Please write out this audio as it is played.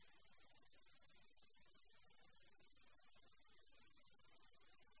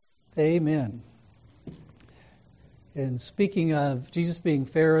Amen. And speaking of Jesus being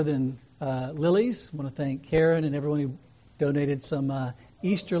fairer than lilies, I want to thank Karen and everyone who donated some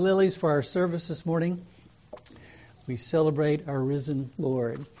Easter lilies for our service this morning. We celebrate our risen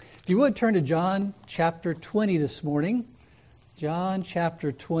Lord. If you would turn to John chapter 20 this morning. John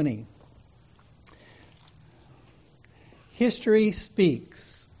chapter 20. History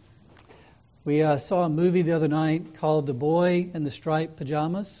speaks. We saw a movie the other night called The Boy in the Striped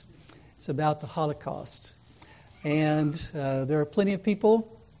Pajamas. It's about the Holocaust. And there are plenty of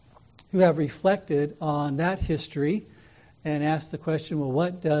people who have reflected on that history and asked the question, well,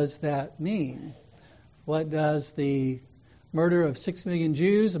 what does that mean? What does the murder of 6 million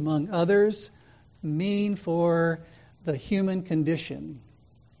Jews, among others, mean for the human condition?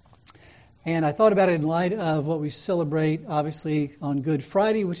 And I thought about it in light of what we celebrate, obviously, on Good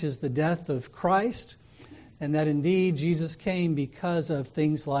Friday, which is the death of Christ, and that indeed Jesus came because of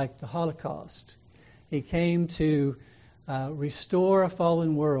things like the Holocaust. He came to restore a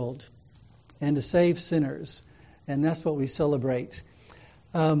fallen world and to save sinners, and that's what we celebrate.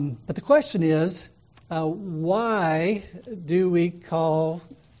 But the question is, why do we call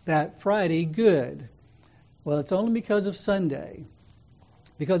that Friday good? Well, it's only because of Sunday.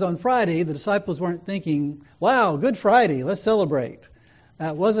 Because on Friday, the disciples weren't thinking, wow, Good Friday, let's celebrate.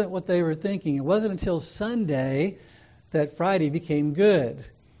 That wasn't what they were thinking. It wasn't until Sunday that Friday became good.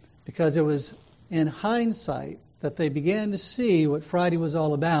 Because it was in hindsight that they began to see what Friday was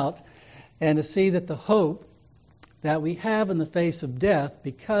all about and to see that the hope that we have in the face of death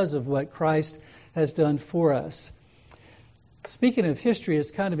because of what Christ has done for us. Speaking of history, it's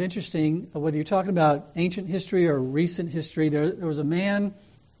kind of interesting, whether you're talking about ancient history or recent history, there was a man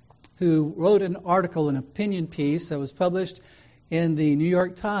who wrote an article, an opinion piece that was published in the New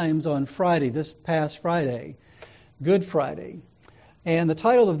York Times on Friday, this past Friday, Good Friday. And the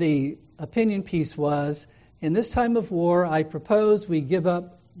title of the opinion piece was, "In this time of war, I propose we give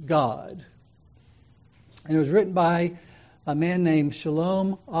up God." And it was written by a man named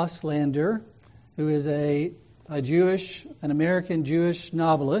Shalom Auslander, who is an American Jewish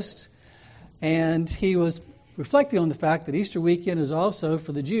novelist. And he was reflecting on the fact that Easter weekend is also,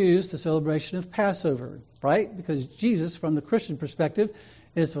 for the Jews, the celebration of Passover, right? Because Jesus, from the Christian perspective,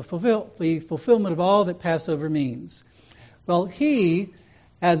 is the fulfillment of all that Passover means. Well, he,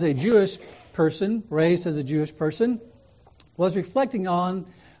 as a Jewish person, raised as a Jewish person, was reflecting on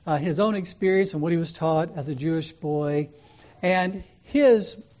his own experience and what he was taught as a Jewish boy. And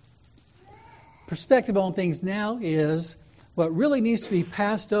his perspective on things now is what really needs to be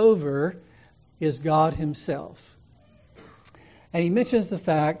passed over is God himself. And he mentions the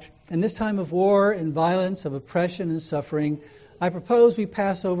fact, in this time of war and violence, of oppression and suffering, I propose we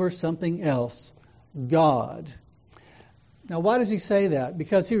pass over something else, God. Now, why does he say that?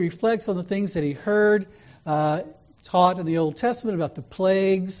 Because he reflects on the things that he heard taught in the Old Testament about the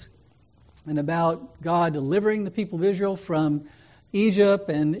plagues and about God delivering the people of Israel from Egypt.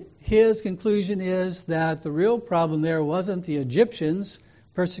 And his conclusion is that the real problem there wasn't the Egyptians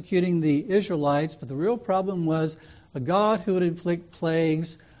persecuting the Israelites, but the real problem was a God who would inflict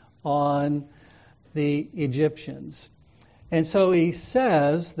plagues on the Egyptians. And so he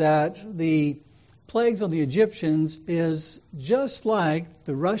says that the plagues on the Egyptians is just like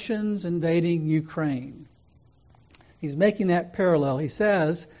the Russians invading Ukraine. He's making that parallel. He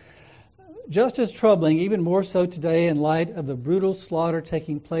says, just as troubling, even more so today in light of the brutal slaughter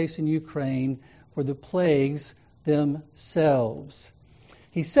taking place in Ukraine, were the plagues themselves.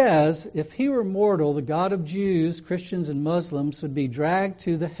 He says, if he were mortal, the God of Jews, Christians, and Muslims would be dragged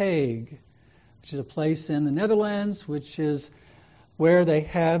to The Hague, which is a place in the Netherlands, which is where they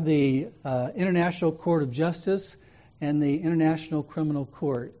have the International Court of Justice and the International Criminal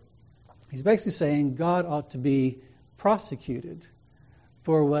Court. He's basically saying God ought to be prosecuted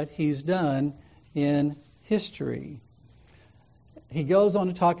for what he's done in history. He goes on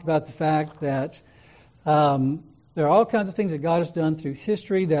to talk about the fact that there are all kinds of things that God has done through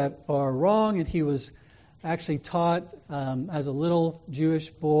history that are wrong, and he was actually taught as a little Jewish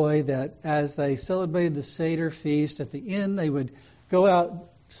boy that as they celebrated the Seder feast, at the end they would go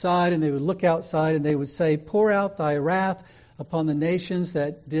outside and they would look outside and they would say, "Pour out thy wrath upon the nations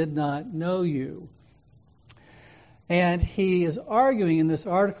that did not know you." And he is arguing in this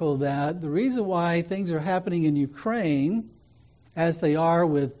article that the reason why things are happening in Ukraine, as they are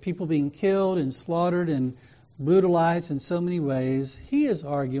with people being killed and slaughtered and brutalized in so many ways, he is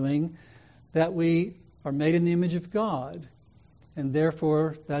arguing that we are made in the image of God, and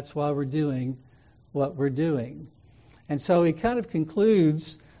therefore that's why we're doing what we're doing. And so he kind of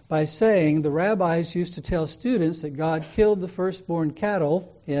concludes by saying the rabbis used to tell students that God killed the firstborn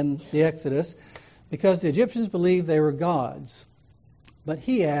cattle in the Exodus because the Egyptians believed they were gods. But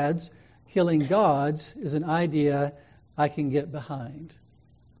he adds, killing gods is an idea I can get behind.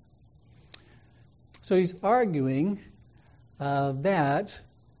 So he's arguing that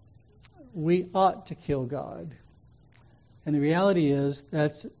we ought to kill God. And the reality is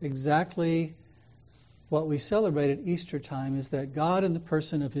that's exactly what we celebrate at Easter time, is that God in the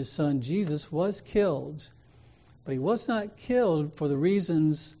person of his son Jesus was killed. But he was not killed for the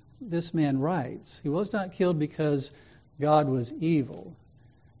reasons this man writes. He was not killed because God was evil.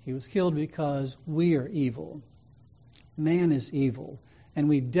 He was killed because we are evil. Man is evil, and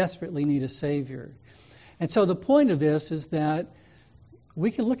we desperately need a Savior. And so the point of this is that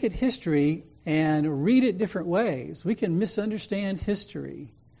we can look at history and read it different ways. We can misunderstand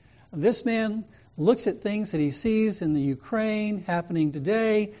history. This man looks at things that he sees in the Ukraine happening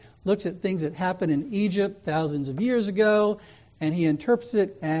today, looks at things that happened in Egypt thousands of years ago, and he interprets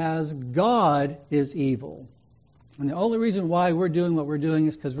it as God is evil. And the only reason why we're doing what we're doing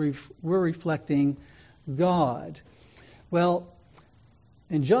is because we're reflecting God. Well,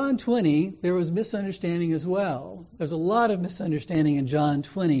 in John 20, there was misunderstanding as well. There's a lot of misunderstanding in John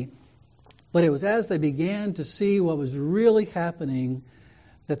 20. But it was as they began to see what was really happening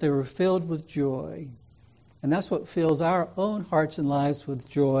that they were filled with joy. And that's what fills our own hearts and lives with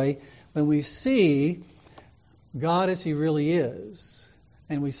joy when we see God as he really is.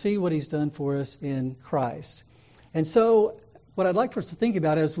 And we see what he's done for us in Christ. And so what I'd like for us to think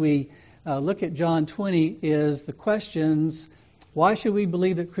about as we look at John 20 is the questions: why should we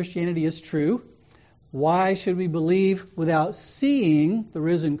believe that Christianity is true? Why should we believe without seeing the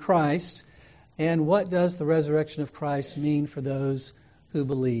risen Christ? And what does the resurrection of Christ mean for those who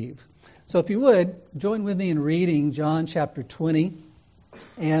believe? So if you would, join with me in reading John chapter 20,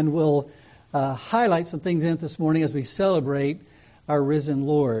 and we'll highlight some things in it this morning as we celebrate our risen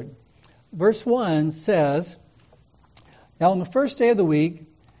Lord. Verse 1 says, "Now on the first day of the week,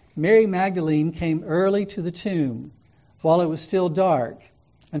 Mary Magdalene came early to the tomb while it was still dark,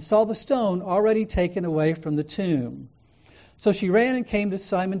 and saw the stone already taken away from the tomb. So she ran and came to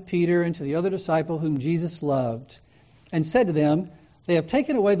Simon Peter and to the other disciple whom Jesus loved, and said to them, 'They have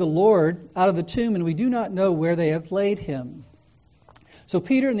taken away the Lord out of the tomb, and we do not know where they have laid him.' So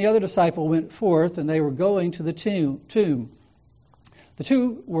Peter and the other disciple went forth, and they were going to the tomb. The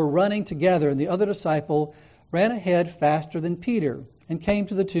two were running together, and the other disciple ran ahead faster than Peter, and came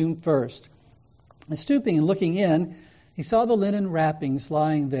to the tomb first. And stooping and looking in, he saw the linen wrappings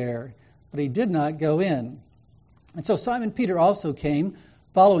lying there, but he did not go in. And so Simon Peter also came,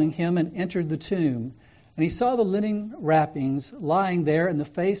 following him, and entered the tomb. And he saw the linen wrappings lying there, and the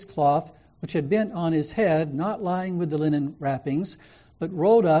face cloth which had been on his head, not lying with the linen wrappings, but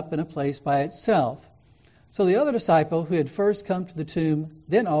rolled up in a place by itself. So the other disciple who had first come to the tomb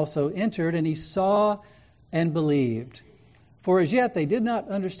then also entered, and he saw and believed. For as yet they did not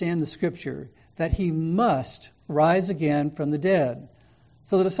understand the scripture, that he must rise again from the dead.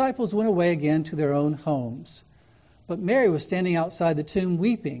 So the disciples went away again to their own homes. But Mary was standing outside the tomb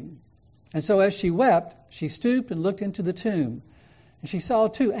weeping. And so as she wept, she stooped and looked into the tomb. And she saw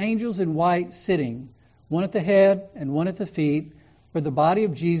two angels in white sitting, one at the head and one at the feet, where the body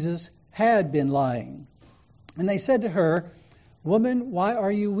of Jesus had been lying. And they said to her, 'Woman, why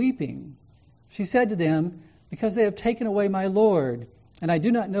are you weeping?' She said to them, 'Because they have taken away my Lord, and I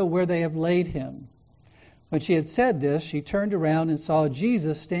do not know where they have laid him.' When she had said this, she turned around and saw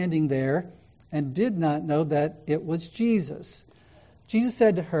Jesus standing there, and did not know that it was Jesus. Jesus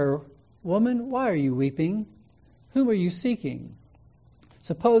said to her, 'Woman, why are you weeping? Whom are you seeking?'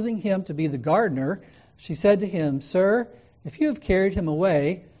 Supposing him to be the gardener, she said to him, 'Sir, if you have carried him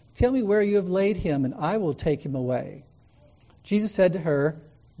away, tell me where you have laid him, and I will take him away.' Jesus said to her,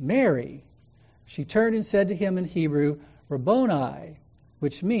 'Mary.' She turned and said to him in Hebrew, 'Rabboni,'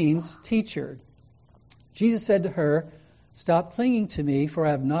 which means teacher. Jesus said to her, 'Stop clinging to me, for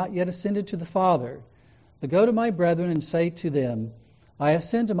I have not yet ascended to the Father. But go to my brethren and say to them, I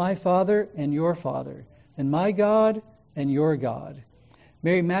ascend to my Father and your Father, and my God and your God.'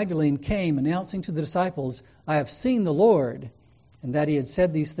 Mary Magdalene came, announcing to the disciples, 'I have seen the Lord,' and that he had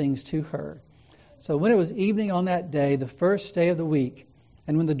said these things to her. So when it was evening on that day, the first day of the week,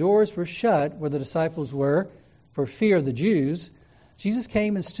 and when the doors were shut where the disciples were, for fear of the Jews, Jesus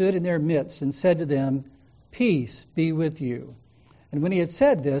came and stood in their midst and said to them, 'Peace be with you.' And when he had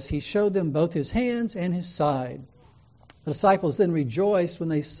said this, he showed them both his hands and his side. The disciples then rejoiced when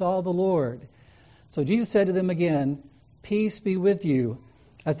they saw the Lord. So Jesus said to them again, 'Peace be with you.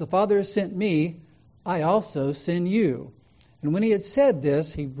 As the Father has sent me, I also send you.' And when he had said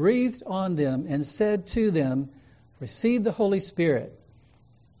this, he breathed on them and said to them, "Receive the Holy Spirit.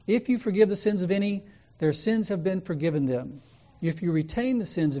 If you forgive the sins of any, their sins have been forgiven them. If you retain the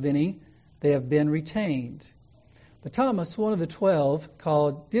sins of any, they have been retained." But Thomas, one of the 12,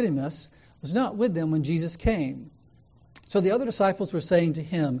 called Didymus, was not with them when Jesus came. So the other disciples were saying to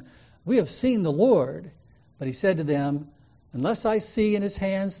him, "We have seen the Lord." But he said to them, "Unless I see in his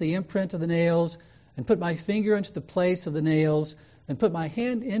hands the imprint of the nails, and put my finger into the place of the nails, and put my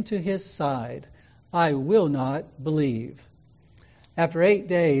hand into his side, I will not believe." After 8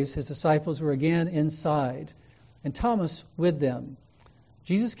 days, his disciples were again inside, and Thomas with them.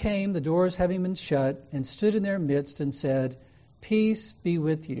 Jesus came, the doors having been shut, and stood in their midst and said, "Peace be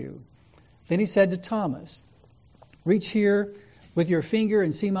with you." Then he said to Thomas, "Reach here with your finger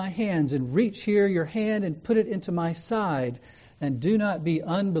and see my hands, and reach here your hand and put it into my side, and do not be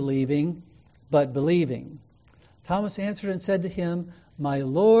unbelieving, but believing." Thomas answered and said to him, "My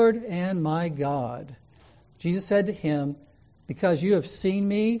Lord and my God." Jesus said to him, "Because you have seen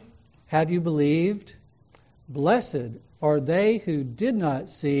me, have you believed? Blessed are they who did not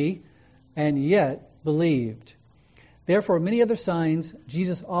see and yet believed." Therefore many other signs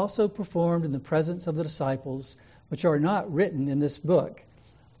Jesus also performed in the presence of the disciples, which are not written in this book.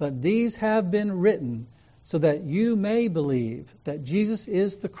 But these have been written so that you may believe that Jesus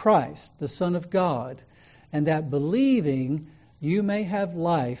is the Christ, the Son of God, and that believing you may have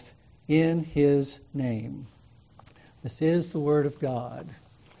life in his name. This is the word of God.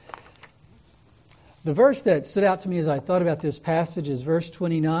 The verse that stood out to me as I thought about this passage is verse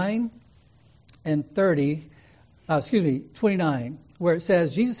 29 and 29, where it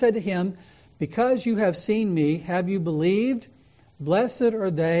says, Jesus said to him, "Because you have seen me, have you believed? Blessed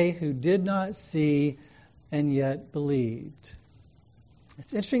are they who did not see and yet believed."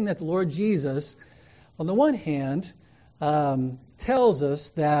 It's interesting that the Lord Jesus, on the one hand, tells us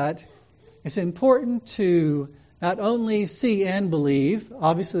that it's important to not only see and believe.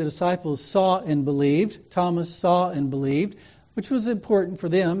 Obviously, the disciples saw and believed. Thomas saw and believed, which was important for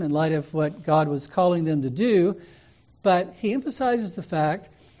them in light of what God was calling them to do. But he emphasizes the fact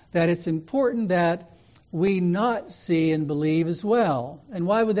that it's important that we not see and believe as well. And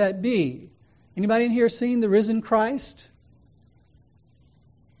why would that be? Anybody in here seen the risen Christ?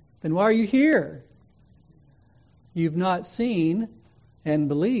 Then why are you here? You've not seen and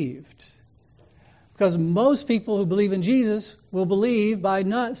believed. Because most people who believe in Jesus will believe by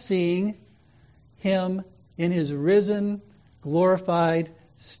not seeing him in his risen, glorified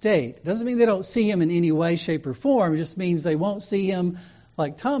state. It doesn't mean they don't see him in any way, shape, or form. It just means they won't see him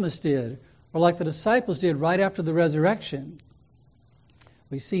like Thomas did, or like the disciples did right after the resurrection.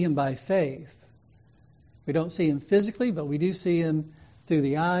 We see him by faith. We don't see him physically, but we do see him through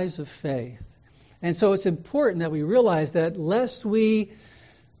the eyes of faith. And so it's important that we realize that lest we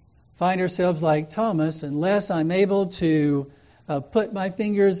find ourselves like Thomas, unless I'm able to put my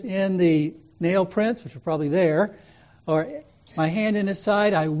fingers in the nail prints, which are probably there, or my hand in his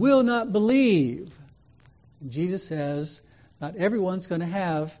side, I will not believe. And Jesus says, not everyone's going to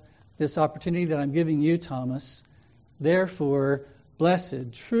have this opportunity that I'm giving you, Thomas. Therefore,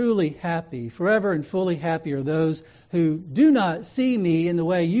 blessed, truly happy, forever and fully happy are those who do not see me in the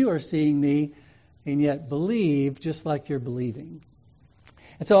way you are seeing me, and yet believe just like you're believing.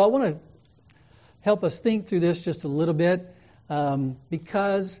 And so I want to help us think through this just a little bit,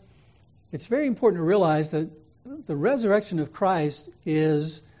 because it's very important to realize that the resurrection of Christ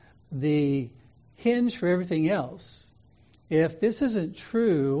is the hinge for everything else. If this isn't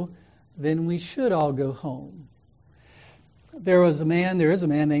true, then we should all go home. There is a man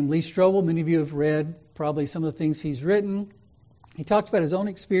named Lee Strobel. Many of you have read probably some of the things he's written. He talks about his own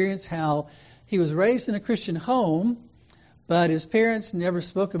experience, how he was raised in a Christian home, but his parents never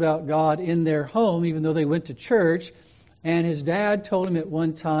spoke about God in their home, even though they went to church. And his dad told him at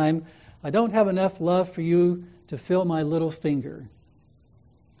one time, "I don't have enough love for you to fill my little finger."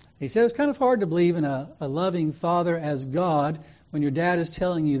 He said it's kind of hard to believe in a loving father as God when your dad is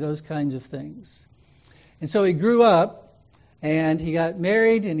telling you those kinds of things. And so he grew up and he got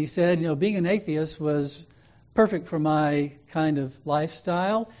married, and he said, being an atheist was perfect for my kind of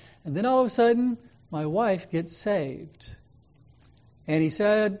lifestyle. And then all of a sudden, my wife gets saved. And he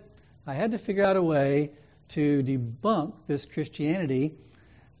said, I had to figure out a way to debunk this Christianity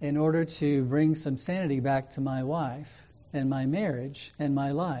in order to bring some sanity back to my wife and my marriage and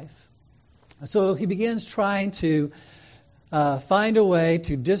my life. So he begins trying to find a way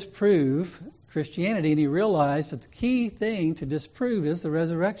to disprove Christianity, and he realized that the key thing to disprove is the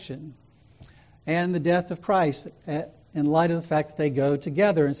resurrection and the death of Christ in light of the fact that they go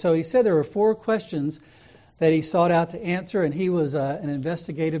together. And so he said there were 4 questions that he sought out to answer, and he was an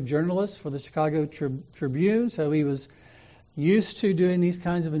investigative journalist for the Chicago Tribune, so he was used to doing these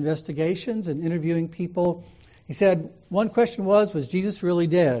kinds of investigations and interviewing people. He said one question was Jesus really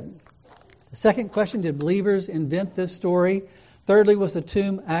dead? The second question, did believers invent this story? Thirdly, was the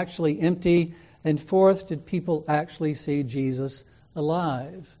tomb actually empty? And fourth, did people actually see Jesus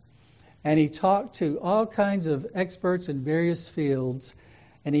alive? And he talked to all kinds of experts in various fields,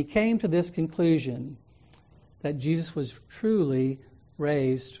 and he came to this conclusion that Jesus was truly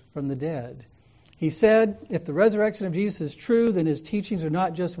raised from the dead. He said, if the resurrection of Jesus is true, then his teachings are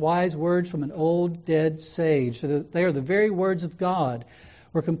not just wise words from an old dead sage. So that they are the very words of God.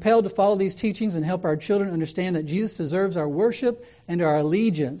 We're compelled to follow these teachings and help our children understand that Jesus deserves our worship and our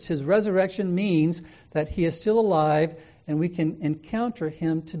allegiance. His resurrection means that he is still alive and we can encounter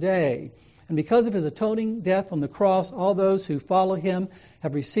him today. And because of his atoning death on the cross, all those who follow him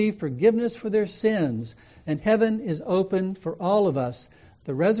have received forgiveness for their sins, and heaven is open for all of us.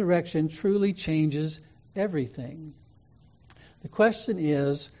 The resurrection truly changes everything. The question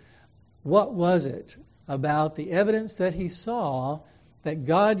is, what was it about the evidence that he saw that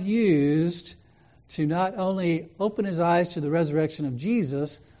God used to not only open his eyes to the resurrection of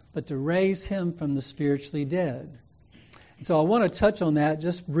Jesus, but to raise him from the spiritually dead? And so I want to touch on that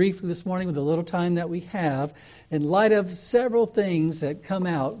just briefly this morning with the little time that we have, in light of several things that come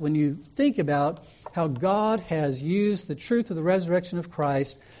out when you think about how God has used the truth of the resurrection of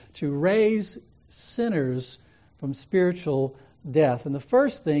Christ to raise sinners from spiritual death. And the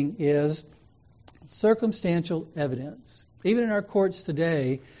first thing is circumstantial evidence. Even in our courts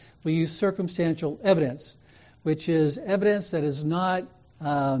today, we use circumstantial evidence, which is evidence that is not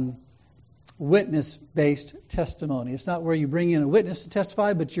witness-based testimony. It's not where you bring in a witness to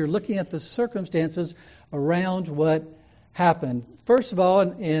testify, but you're looking at the circumstances around what happened. First of all,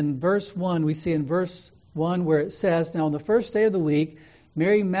 in verse 1, we see in verse 1 where it says, now on the first day of the week,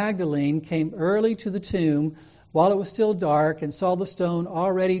 Mary Magdalene came early to the tomb while it was still dark and saw the stone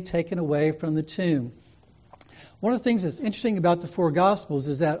already taken away from the tomb. One of the things that's interesting about the four Gospels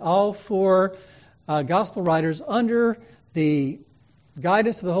is that all four Gospel writers, under the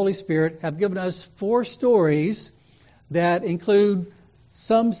guidance of the Holy Spirit, have given us four stories that include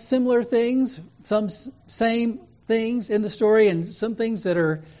some similar things, some same things in the story, and some things that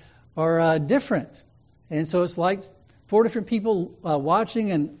are different. And so it's like four different people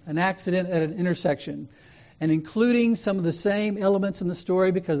watching an accident at an intersection, and including some of the same elements in the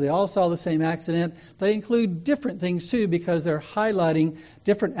story because they all saw the same accident. They include different things too because they're highlighting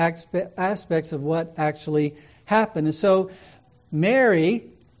different aspects of what actually happened. And so Mary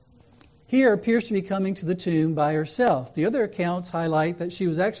here appears to be coming to the tomb by herself. The other accounts highlight that she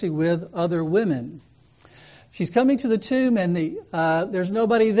was actually with other women. She's coming to the tomb and there's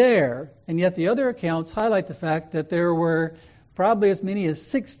nobody there. And yet the other accounts highlight the fact that there were probably as many as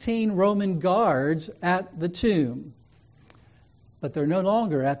 16 Roman guards at the tomb. But they're no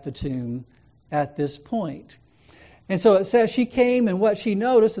longer at the tomb at this point. And so it says she came, and what she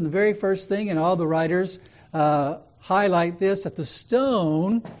noticed, and the very first thing, and all the writers highlight this, that the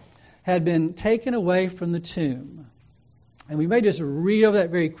stone had been taken away from the tomb. And we may just read over that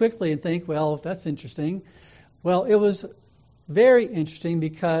very quickly and think, well, that's interesting. Well, it was very interesting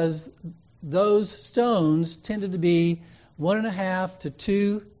because those stones tended to be 1.5 to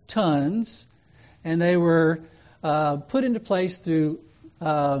 2 tons, and they were put into place through,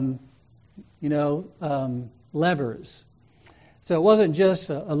 levers. So it wasn't just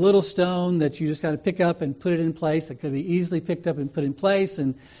a little stone that you just got to pick up and put it in place. It could be easily picked up and put in place.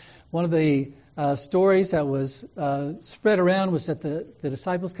 And one of the stories that was spread around was that the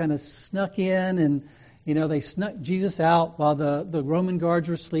disciples kind of snuck in and, they snuck Jesus out while the Roman guards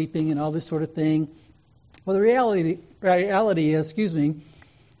were sleeping and all this sort of thing. Well, the reality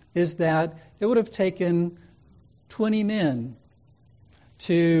is that it would have taken 20 men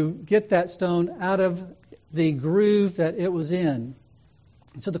to get that stone out of the groove that it was in.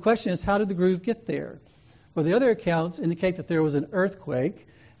 So the question is, how did the groove get there? Well, the other accounts indicate that there was an earthquake,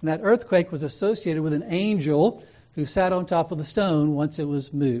 and that earthquake was associated with an angel who sat on top of the stone once it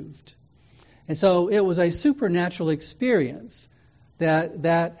was moved. And so it was a supernatural experience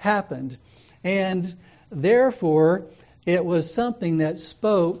that happened. And therefore, it was something that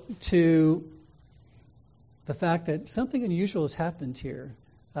spoke to the fact that something unusual has happened here.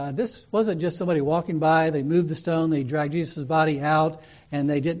 This wasn't just somebody walking by, they moved the stone, they dragged Jesus' body out, and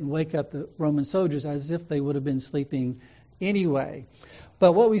they didn't wake up the Roman soldiers as if they would have been sleeping anyway.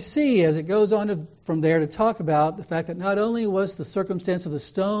 But what we see as it goes on from there to talk about the fact that not only was the circumstance of the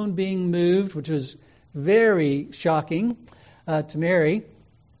stone being moved, which was very shocking to Mary,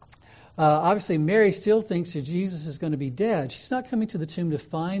 obviously Mary still thinks that Jesus is going to be dead. She's not coming to the tomb to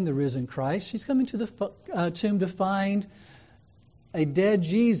find the risen Christ. She's coming to the tomb to find a dead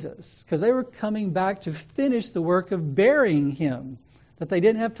Jesus, because they were coming back to finish the work of burying him that they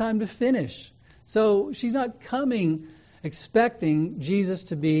didn't have time to finish. So she's not coming expecting Jesus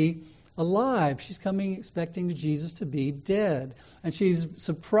to be alive. She's coming expecting Jesus to be dead. And she's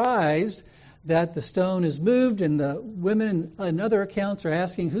surprised that the stone is moved, and the women in other accounts are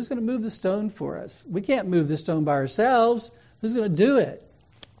asking, who's going to move the stone for us? We can't move the stone by ourselves. Who's going to do it?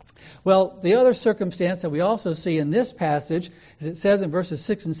 Well, the other circumstance that we also see in this passage is it says in verses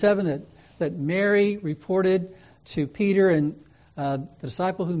 6 and 7 that Mary reported to Peter, and the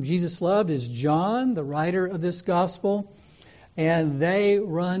disciple whom Jesus loved is John, the writer of this gospel, and they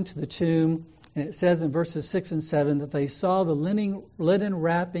run to the tomb. And it says in verses 6 and 7 that they saw the linen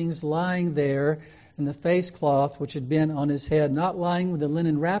wrappings lying there, and the face cloth which had been on his head, not lying with the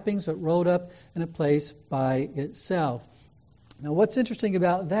linen wrappings, but rolled up in a place by itself. Now, what's interesting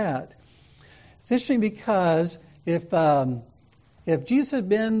about that? It's interesting because if Jesus had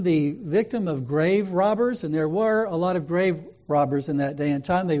been the victim of grave robbers, and there were a lot of grave robbers in that day and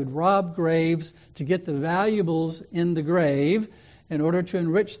time, they would rob graves to get the valuables in the grave in order to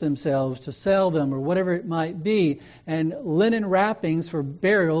enrich themselves, to sell them, or whatever it might be. And linen wrappings for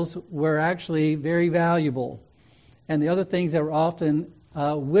burials were actually very valuable, and the other things that were often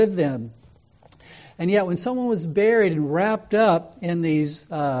with them. And yet when someone was buried and wrapped up in these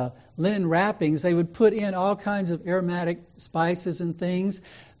linen wrappings, they would put in all kinds of aromatic spices and things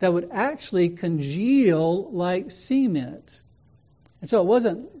that would actually congeal like cement. And so it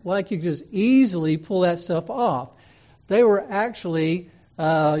wasn't like you could just easily pull that stuff off. They were actually,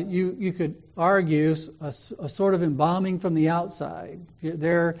 you could argue, a sort of embalming from the outside.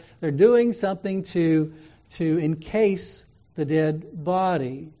 They're doing something to encase the dead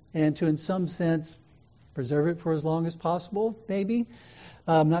body and to, in some sense, preserve it for as long as possible, maybe.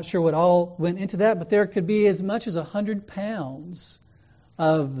 I'm not sure what all went into that, but there could be as much as 100 pounds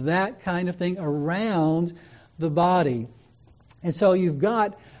of that kind of thing around the body. And so you've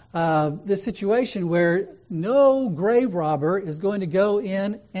got this situation where no grave robber is going to go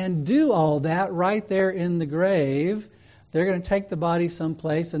in and do all that right there in the grave. They're going to take the body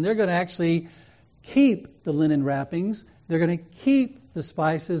someplace, and they're going to actually keep the linen wrappings. They're going to keep the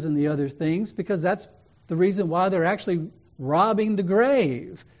spices and the other things, because that's the reason why they're actually robbing the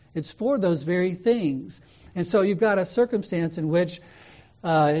grave. It's for those very things. And so you've got a circumstance in which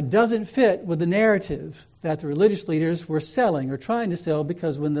it doesn't fit with the narrative that the religious leaders were selling or trying to sell,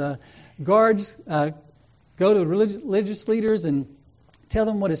 because when the guards go to the religious leaders and tell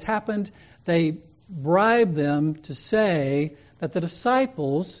them what has happened, they bribe them to say that the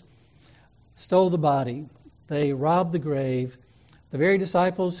disciples stole the body. They robbed the grave. The very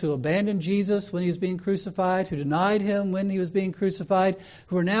disciples who abandoned Jesus when he was being crucified, who denied him when he was being crucified,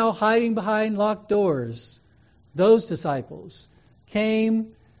 who are now hiding behind locked doors, those disciples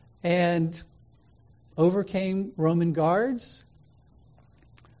came and overcame Roman guards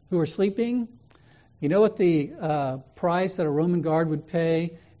who were sleeping. You know what the price that a Roman guard would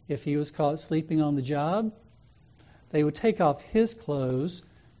pay if he was caught sleeping on the job? They would take off his clothes,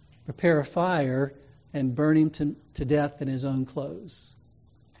 prepare a fire, and burn him to death in his own clothes.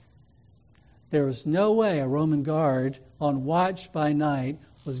 There was no way a Roman guard on watch by night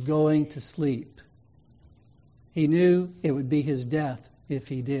was going to sleep. He knew it would be his death if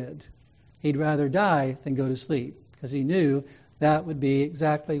he did. He'd rather die than go to sleep, because he knew that would be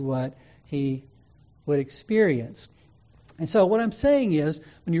exactly what he would experience. And so what I'm saying is,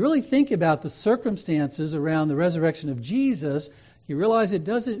 when you really think about the circumstances around the resurrection of Jesus, you realize it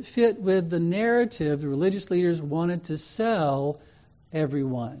doesn't fit with the narrative the religious leaders wanted to sell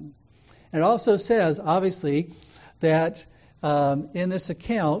everyone. And it also says, obviously, that in this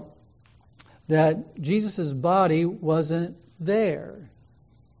account, that Jesus' body wasn't there.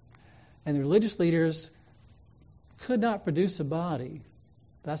 And the religious leaders could not produce a body.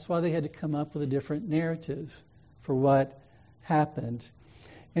 That's why they had to come up with a different narrative for what happened.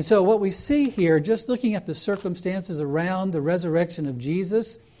 And so what we see here, just looking at the circumstances around the resurrection of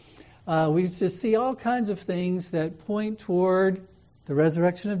Jesus, we just see all kinds of things that point toward the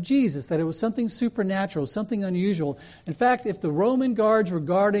resurrection of Jesus, that it was something supernatural, something unusual. In fact, if the Roman guards were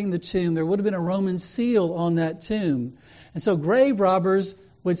guarding the tomb, there would have been a Roman seal on that tomb. And so grave robbers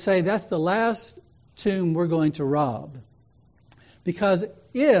would say, that's the last tomb we're going to rob. Because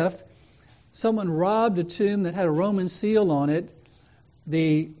if someone robbed a tomb that had a Roman seal on it,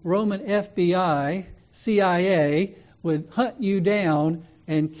 the Roman FBI, CIA, would hunt you down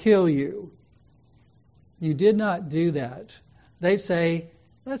and kill you. You did not do that. They'd say,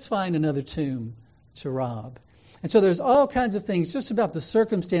 let's find another tomb to rob. And so there's all kinds of things just about the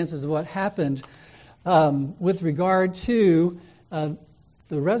circumstances of what happened with regard to the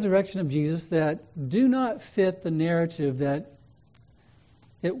resurrection of Jesus that do not fit the narrative that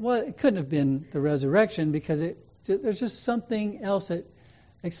it couldn't have been the resurrection, because there's just something else that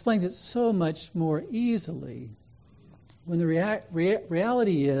explains it so much more easily. When the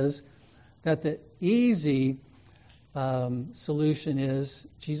reality is that the easy solution is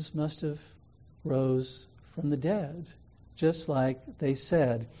Jesus must have rose from the dead, just like they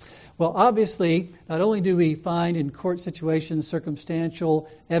said. Well, obviously, not only do we find in court situations circumstantial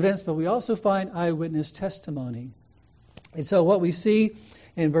evidence, but we also find eyewitness testimony. And so what we see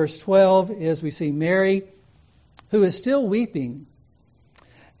in verse 12 is we see Mary, who is still weeping,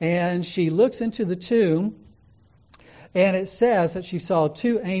 and she looks into the tomb, and it says that she saw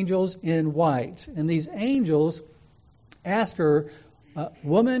two angels in white. And these angels ask her,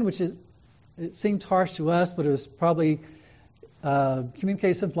 woman, it seemed harsh to us, but it was probably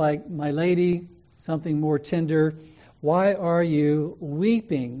communicated something like, my lady, something more tender, why are you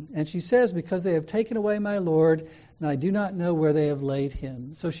weeping? And she says, because they have taken away my Lord, and I do not know where they have laid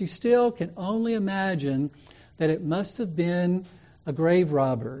him. So she still can only imagine that it must have been a grave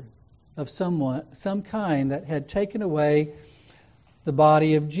robber of some kind that had taken away the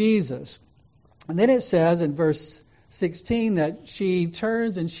body of Jesus. And then it says in verse 16 that she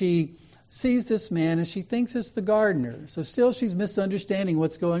turns and she sees this man and she thinks it's the gardener. So still she's misunderstanding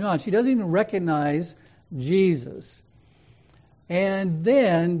what's going on. She doesn't even recognize Jesus. And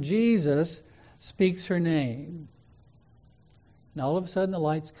then Jesus speaks her name. And all of a sudden the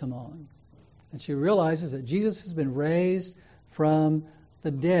lights come on. And she realizes that Jesus has been raised from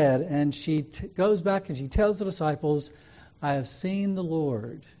the dead. And she goes back and she tells the disciples, I have seen the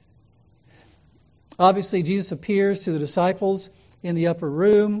Lord. Obviously, Jesus appears to the disciples in the upper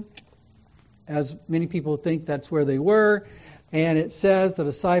room, as many people think that's where they were. And it says the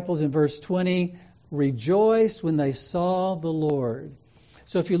disciples in verse 20 rejoiced when they saw the Lord.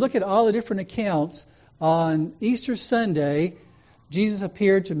 So if you look at all the different accounts, on Easter Sunday, Jesus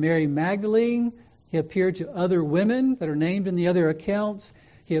appeared to Mary Magdalene. He appeared to other women that are named in the other accounts.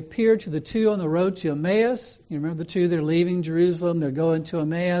 He appeared to the two on the road to Emmaus. You remember the two, they're leaving Jerusalem, they're going to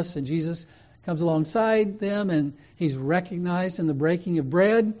Emmaus, and Jesus comes alongside them, and he's recognized in the breaking of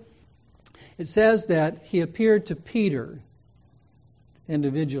bread. It says that he appeared to Peter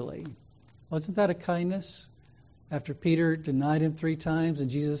individually. Wasn't that a kindness? After Peter denied him 3 times, and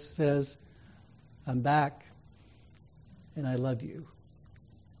Jesus says, I'm back, and I love you.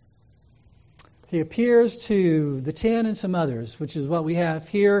 He appears to the 10 and some others, which is what we have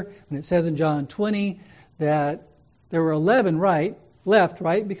here. And it says in John 20 that there were 11 left,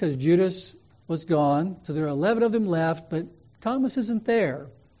 because Judas was gone. So there are 11 of them left, but Thomas isn't there.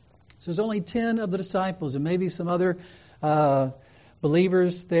 So there's only 10 of the disciples and maybe some other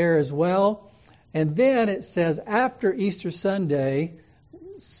believers there as well. And then it says after Easter Sunday,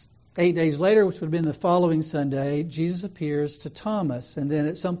 8 days later, which would have been the following Sunday, Jesus appears to Thomas. And then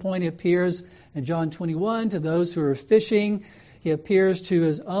at some point he appears in John 21 to those who are fishing. He appears to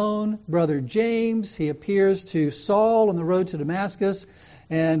his own brother James. He appears to Saul on the road to Damascus.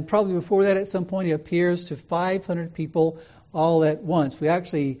 And probably before that, at some point, he appears to 500 people all at once. We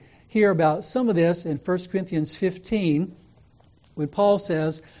actually hear about some of this in 1 Corinthians 15, when Paul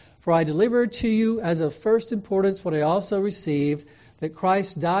says, For I delivered to you as of first importance what I also received, that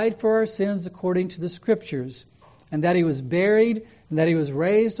Christ died for our sins according to the Scriptures, and that he was buried, and that he was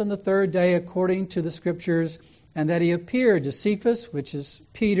raised on the 3rd day according to the Scriptures, and that he appeared to Cephas, which is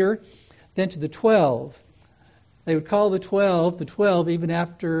Peter, then to the 12. They would call the 12 even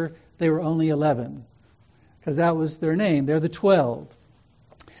after they were only 11, because that was their name. They're the 12.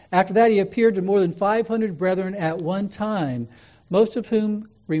 After that, he appeared to more than 500 brethren at one time, most of whom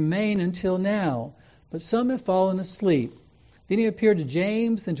remain until now, but some have fallen asleep. Then he appeared to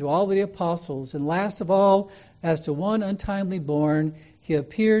James, then to all the apostles, and last of all, as to one untimely born, he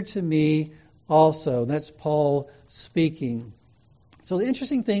appeared to me also. That's Paul speaking. So the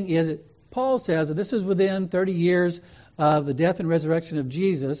interesting thing is that Paul says that this is within 30 years of the death and resurrection of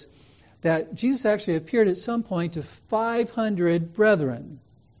Jesus, that Jesus actually appeared at some point to 500 brethren.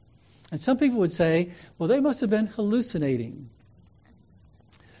 And some people would say, well, they must have been hallucinating.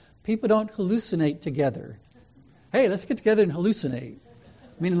 People don't hallucinate together. Hey, let's get together and hallucinate.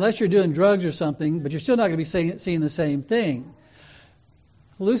 I mean, unless you're doing drugs or something, but you're still not going to be seeing the same thing.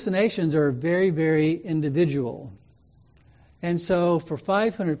 Hallucinations are very, very individual. And so for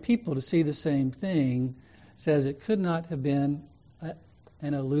 500 people to see the same thing says it could not have been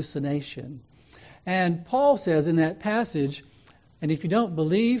an hallucination. And Paul says in that passage And if you don't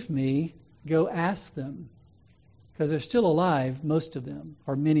believe me, go ask them. Because they're still alive, most of them,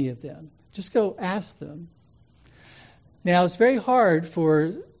 or many of them. Just go ask them. Now, it's very hard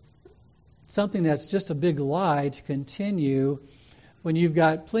for something that's just a big lie to continue when you've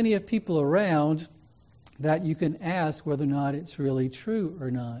got plenty of people around that you can ask whether or not it's really true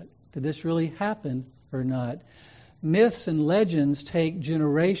or not. Did this really happen or not? Myths and legends take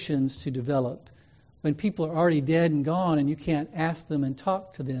generations to develop when people are already dead and gone and you can't ask them and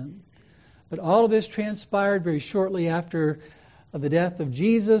talk to them. But all of this transpired very shortly after the death of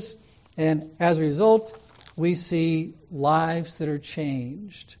Jesus, and as a result, we see lives that are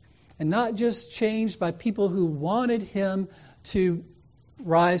changed. And not just changed by people who wanted him to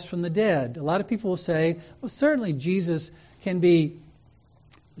rise from the dead. A lot of people will say, well, certainly Jesus can be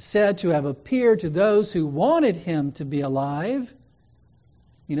said to have appeared to those who wanted him to be alive.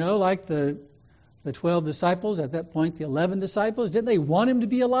 You know, like the 12 disciples, at that point the 11 disciples, didn't they want him to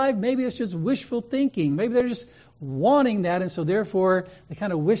be alive? Maybe it's just wishful thinking. Maybe they're just wanting that, and so therefore they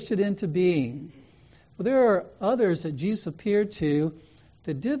kind of wished it into being. Well, there are others that Jesus appeared to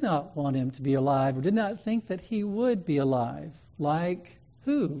that did not want him to be alive or did not think that he would be alive. Like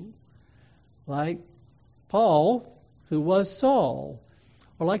who? Like Paul, who was Saul.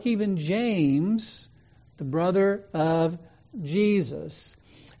 Or like even James, the brother of Jesus.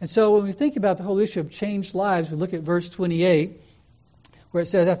 And so when we think about the whole issue of changed lives, we look at verse 28, where it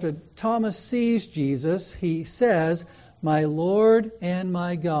says, after Thomas sees Jesus, he says, "My Lord and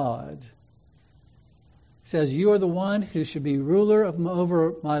my God." He says, "You are the one who should be ruler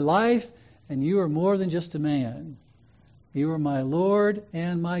over my life, and you are more than just a man. You are my Lord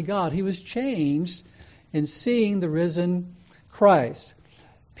and my God." He was changed in seeing the risen Christ.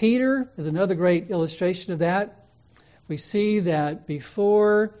 Peter is another great illustration of that. We see that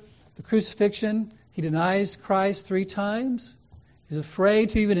before the crucifixion, he denies Christ 3 times. He's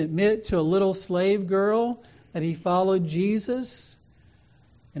afraid to even admit to a little slave girl that he followed Jesus.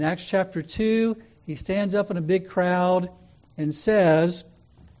 In Acts chapter 2, he stands up in a big crowd and says,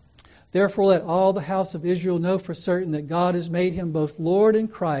 "Therefore let all the house of Israel know for certain that God has made him both Lord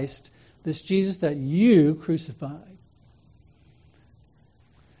and Christ, this Jesus that you crucified."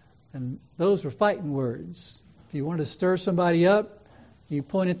 And those were fighting words. If you want to stir somebody up, you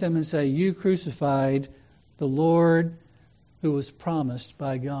point at them and say, "You crucified the Lord who was promised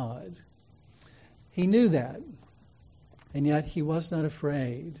by God." He knew that, and yet he was not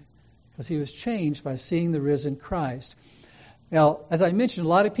afraid, because he was changed by seeing the risen Christ. Now, as I mentioned, a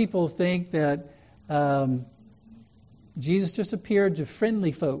lot of people think that Jesus just appeared to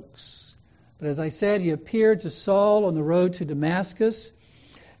friendly folks. But as I said, he appeared to Saul on the road to Damascus,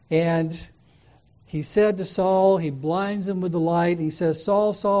 and he said to Saul, he blinds him with the light, and he says,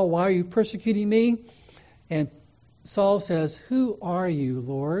 "Saul, Saul, why are you persecuting me?" And Saul says, "Who are you,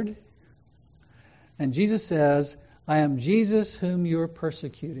 Lord?" And Jesus says, "I am Jesus whom you are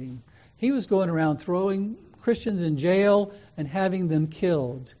persecuting." He was going around throwing Christians in jail and having them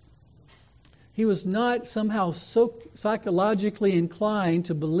killed. He was not somehow so psychologically inclined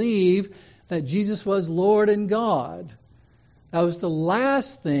to believe that Jesus was Lord and God. That was the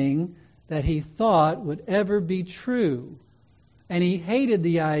last thing that he thought would ever be true. And he hated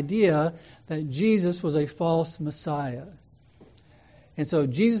the idea that Jesus was a false Messiah. And so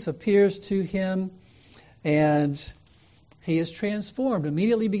Jesus appears to him, and he is transformed.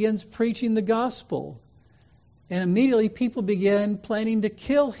 Immediately begins preaching the gospel. And immediately people begin planning to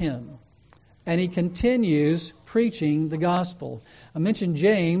kill him. And he continues preaching the gospel. I mentioned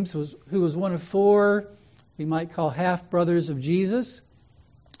James, who was one of 4, we might call half-brothers of Jesus,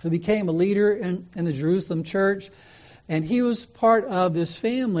 who became a leader in the Jerusalem church. And he was part of this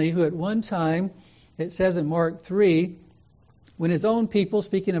family who at one time, it says in Mark 3, when his own people,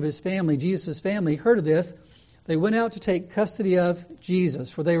 speaking of his family, Jesus' family, heard of this, they went out to take custody of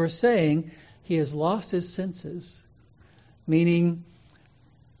Jesus, for they were saying, "He has lost his senses." Meaning,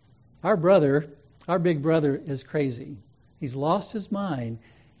 our big brother is crazy. He's lost his mind.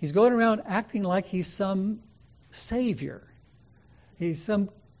 He's going around acting like he's some savior. He's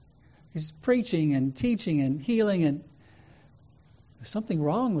preaching and teaching and healing, and there's something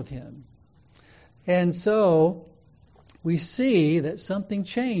wrong with him. And so we see that something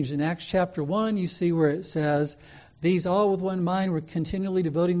changed. In Acts chapter 1, you see where it says, "These all with one mind were continually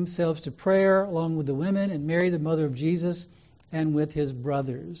devoting themselves to prayer, along with the women and Mary, the mother of Jesus, and with his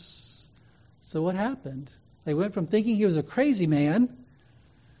brothers." So what happened? They went from thinking he was a crazy man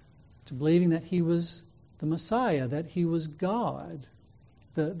to believing that he was the Messiah, that he was God,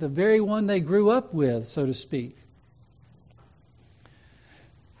 the very one they grew up with, so to speak.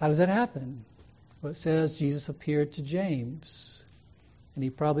 How does that happen? Well, it says Jesus appeared to James. And he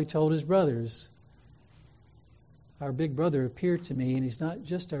probably told his brothers, our big brother appeared to me, and he's not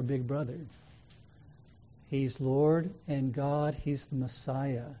just our big brother. He's Lord and God. He's the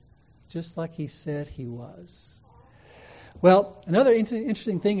Messiah, just like he said he was. Well, another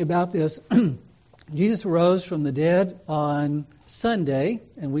interesting thing about this, Jesus rose from the dead on Sunday,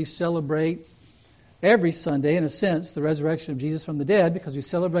 and we celebrate every Sunday, in a sense, the resurrection of Jesus from the dead, because we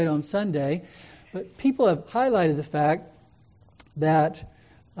celebrate on Sunday. But people have highlighted the fact that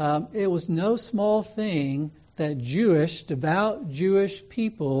it was no small thing that devout Jewish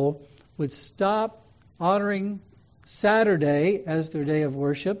people would stop honoring Saturday as their day of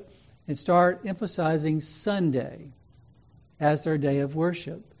worship and start emphasizing Sunday as their day of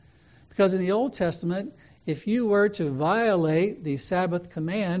worship. Because in the Old Testament, if you were to violate the Sabbath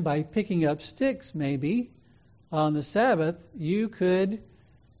command by picking up sticks, maybe, on the Sabbath, you could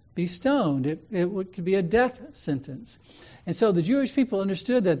be stoned. It could be a death sentence. And so the Jewish people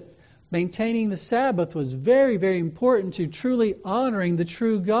understood that maintaining the Sabbath was very, very important to truly honoring the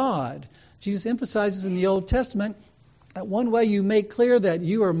true God. Jesus emphasizes in the Old Testament that one way you make clear that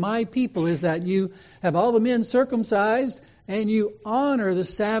you are my people is that you have all the men circumcised and you honor the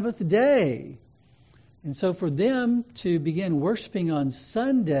Sabbath day. And so for them to begin worshiping on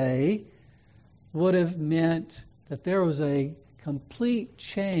Sunday would have meant that there was a complete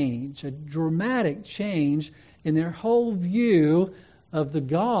change, a dramatic change in their whole view of the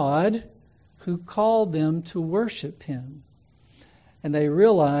God who called them to worship him. And they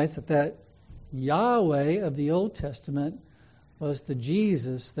realized that Yahweh of the Old Testament was the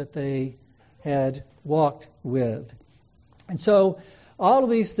Jesus that they had walked with. And so all of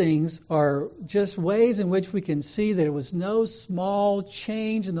these things are just ways in which we can see that it was no small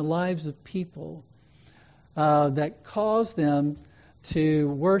change in the lives of people that caused them to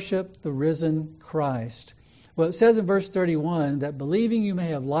worship the risen Christ. Well, it says in verse 31 that believing you may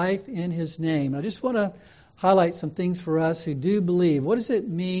have life in his name. I just want to highlight some things for us who do believe. What does it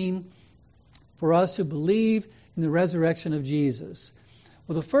mean for us who believe in the resurrection of Jesus?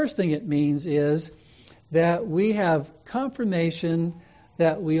 Well, the first thing it means is that we have confirmation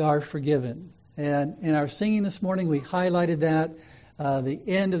that we are forgiven. And in our singing this morning, we highlighted that. The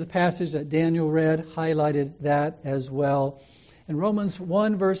end of the passage that Daniel read highlighted that as well. In Romans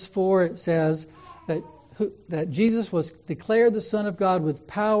 1, verse 4, it says that Jesus was declared the Son of God with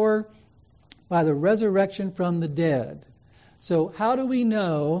power by the resurrection from the dead. So how do we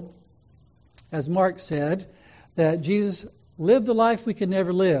know, as Mark said, that Jesus lived the life we could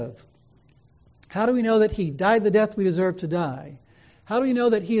never live? How do we know that he died the death we deserve to die? How do we know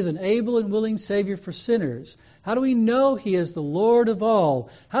that he is an able and willing Savior for sinners? How do we know he is the Lord of all?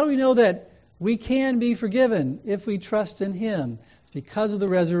 How do we know that we can be forgiven if we trust in him? It's because of the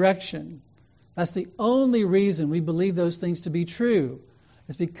resurrection. That's the only reason we believe those things to be true.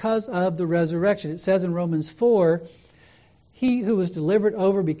 It's because of the resurrection. It says in Romans 4, he who was delivered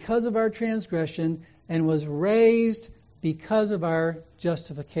over because of our transgression and was raised because of our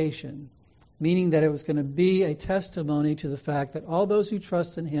justification. Meaning that it was going to be a testimony to the fact that all those who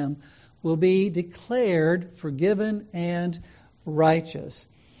trust in him will be declared forgiven and righteous.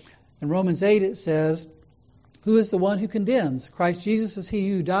 In Romans 8 it says, who is the one who condemns? Christ Jesus is he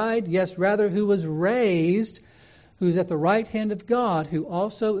who died, yes, rather who was raised, who is at the right hand of God, who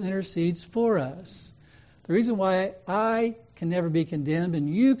also intercedes for us. The reason why I can never be condemned and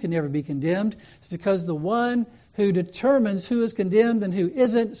you can never be condemned is because the one who determines who is condemned and who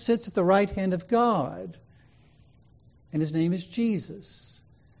isn't sits at the right hand of God. And his name is Jesus.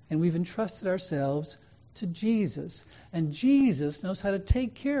 And we've entrusted ourselves to Jesus. And Jesus knows how to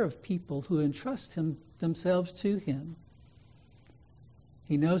take care of people who entrust themselves to him.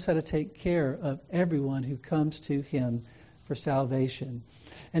 He knows how to take care of everyone who comes to him for salvation.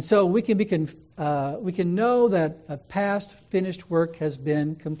 And so we can know that a past finished work has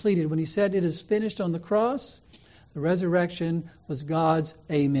been completed. When he said it is finished on the cross, the resurrection was God's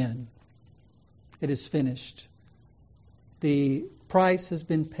amen. It is finished. The price has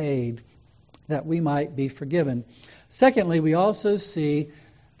been paid that we might be forgiven. Secondly, we also see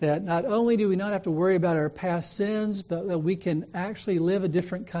that not only do we not have to worry about our past sins, but that we can actually live a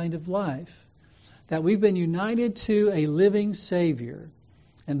different kind of life. That we've been united to a living Savior.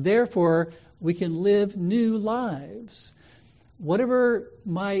 And therefore, we can live new lives. Whatever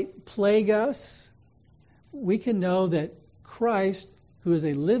might plague us, we can know that Christ, who is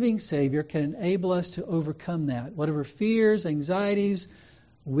a living Savior, can enable us to overcome that. Whatever fears, anxieties,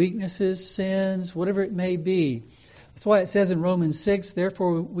 weaknesses, sins, whatever it may be. That's why it says in Romans 6,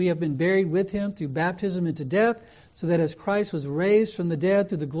 therefore we have been buried with him through baptism into death, so that as Christ was raised from the dead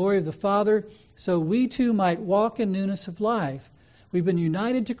through the glory of the Father, so we too might walk in newness of life. We've been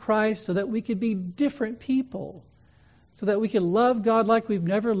united to Christ so that we could be different people, so that we can love God like we've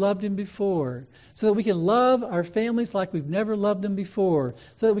never loved Him before, so that we can love our families like we've never loved them before,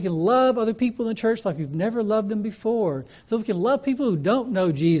 so that we can love other people in the church like we've never loved them before, so that we can love people who don't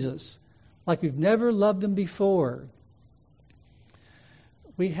know Jesus like we've never loved them before.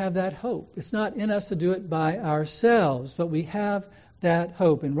 We have that hope. It's not in us to do it by ourselves, but we have that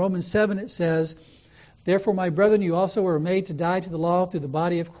hope. In Romans 7 it says, "Therefore, my brethren, you also were made to die to the law through the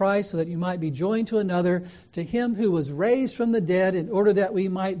body of Christ, so that you might be joined to another, to Him who was raised from the dead, in order that we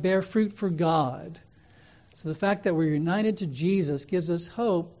might bear fruit for God." So the fact that we're united to Jesus gives us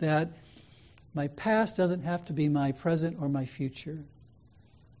hope that my past doesn't have to be my present or my future.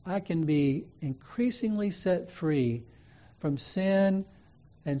 I can be increasingly set free from sin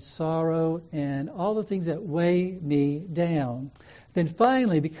and sorrow and all the things that weigh me down. Then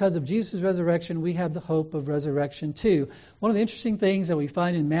finally, because of Jesus' resurrection, we have the hope of resurrection too. One of the interesting things that we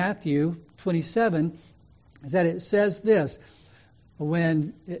find in Matthew 27 is that it says this,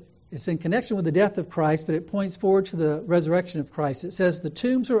 when it's in connection with the death of Christ, but it points forward to the resurrection of Christ. It says, "The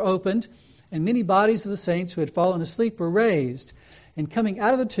tombs were opened, and many bodies of the saints who had fallen asleep were raised. And coming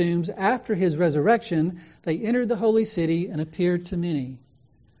out of the tombs after His resurrection, they entered the holy city and appeared to many."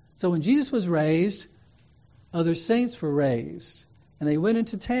 So when Jesus was raised, other saints were raised. And they went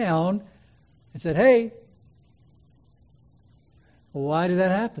into town and said, "Hey, why did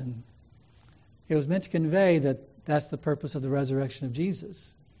that happen?" It was meant to convey that that's the purpose of the resurrection of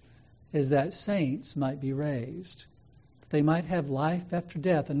Jesus, is that saints might be raised. They might have life after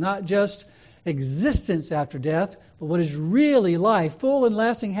death, and not just existence after death, but what is really life, full and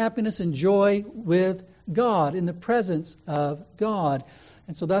lasting happiness and joy with God, in the presence of God.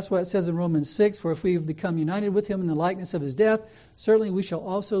 And so that's what it says in Romans 6, where if we've become united with Him in the likeness of His death, certainly we shall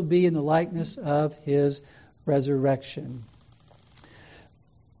also be in the likeness of His resurrection.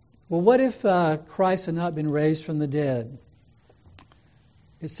 Well, what if Christ had not been raised from the dead?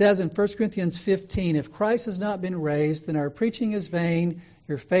 It says in 1 Corinthians 15, "If Christ has not been raised, then our preaching is vain,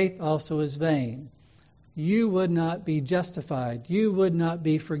 your faith also is vain. You would not be justified. You would not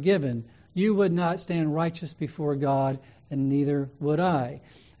be forgiven. You would not stand righteous before God, and neither would I."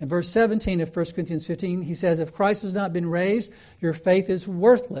 In verse 17 of 1 Corinthians 15, he says, "If Christ has not been raised, your faith is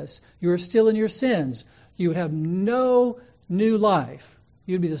worthless. You are still in your sins. You would have no new life.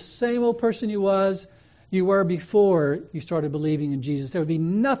 You'd be the same old person you were before you started believing in Jesus. There would be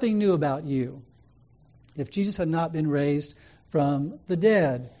nothing new about you if Jesus had not been raised from the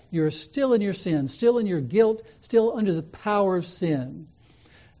dead. You're still in your sin, still in your guilt, still under the power of sin."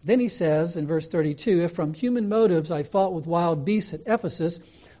 Then he says in verse 32, "If from human motives I fought with wild beasts at Ephesus,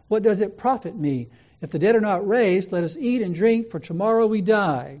 what does it profit me? If the dead are not raised, let us eat and drink, for tomorrow we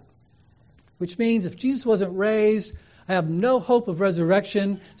die." Which means if Jesus wasn't raised, I have no hope of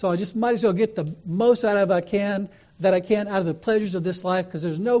resurrection, so I just might as well get the most out of I can out of the pleasures of this life, because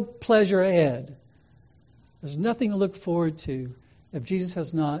there's no pleasure ahead. There's nothing to look forward to if Jesus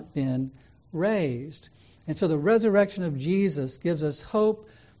has not been raised. And so the resurrection of Jesus gives us hope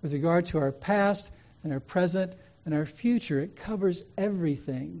with regard to our past and our present and our future. It covers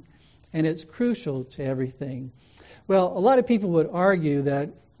everything, and it's crucial to everything. Well, a lot of people would argue that,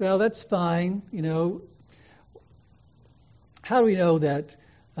 well, that's fine. How do we know that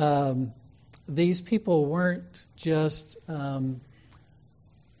these people weren't just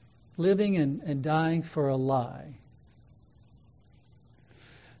living and dying for a lie?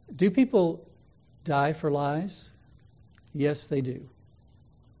 Do people die for lies? Yes, they do.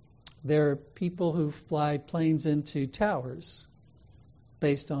 There are people who fly planes into towers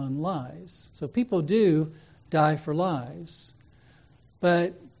based on lies. So people do die for lies.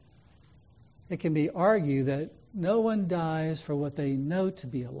 But it can be argued that no one dies for what they know to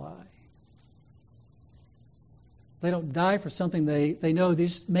be a lie. They don't die for something they know they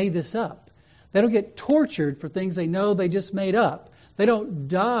just made this up. They don't get tortured for things they know they just made up. They don't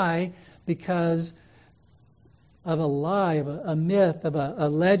die because of a lie, of a myth, of a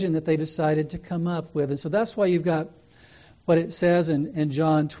legend that they decided to come up with. And so that's why you've got what it says in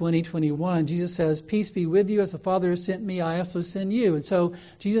John 20:21. Jesus says, "Peace be with you, as the Father has sent me, I also send you." And so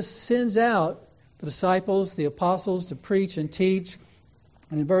Jesus sends out the disciples, the apostles, to preach and teach.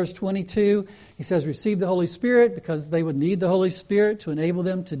 And in verse 22, he says, "Receive the Holy Spirit," because they would need the Holy Spirit to enable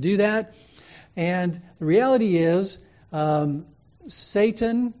them to do that. And the reality is,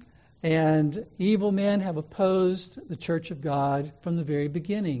 Satan and evil men have opposed the church of God from the very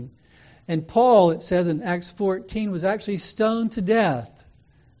beginning. And Paul, it says in Acts 14, was actually stoned to death.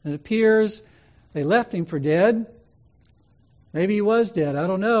 And it appears they left him for dead. Maybe he was dead, I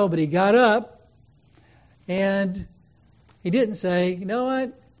don't know, but he got up. And He didn't say, you know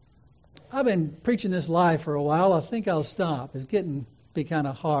what, I've been preaching this lie for a while. I think I'll stop. It's getting to be kind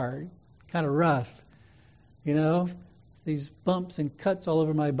of hard, kind of rough. You know, these bumps and cuts all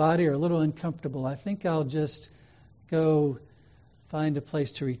over my body are a little uncomfortable. I think I'll just go find a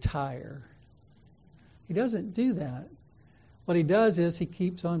place to retire. He doesn't do that. What he does is he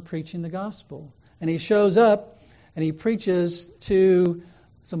keeps on preaching the gospel. And he shows up and he preaches to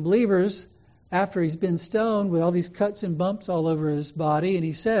some believers after he's been stoned with all these cuts and bumps all over his body. And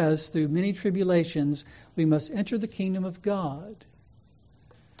he says, through many tribulations, we must enter the kingdom of God.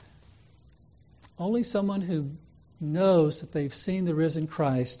 Only someone who knows that they've seen the risen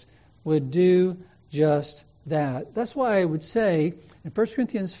Christ would do just that. That's why I would say in 1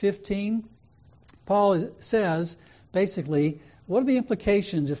 Corinthians 15, Paul says, basically, what are the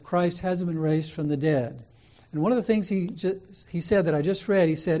implications if Christ hasn't been raised from the dead? And one of the things he said that I just read,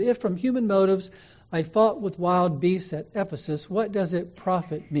 he said, if from human motives I fought with wild beasts at Ephesus, what does it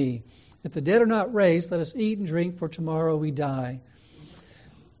profit me? If the dead are not raised, let us eat and drink, for tomorrow we die.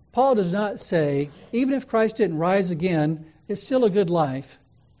 Paul does not say, even if Christ didn't rise again, it's still a good life,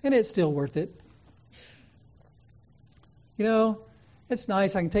 and it's still worth it. You know, it's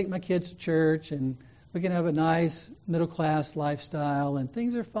nice. I can take my kids to church, and we can have a nice middle-class lifestyle, and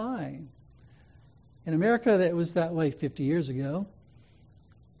things are fine. In America, that was that way 50 years ago.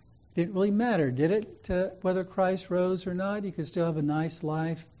 It didn't really matter, did it, whether Christ rose or not? You could still have a nice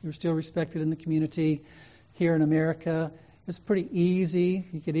life. You were still respected in the community. Here in America, it's pretty easy.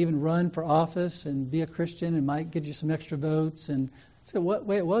 You could even run for office and be a Christian and might get you some extra votes. And so what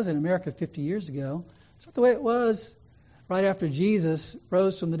way it was in America 50 years ago. It's not the way it was right after Jesus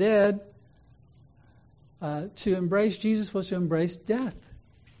rose from the dead. To embrace Jesus was to embrace death,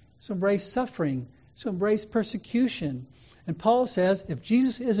 to embrace suffering, to embrace persecution. And Paul says, if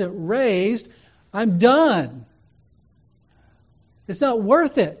Jesus isn't raised, I'm done. It's not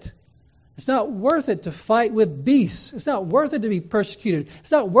worth it. It's not worth it to fight with beasts. It's not worth it to be persecuted.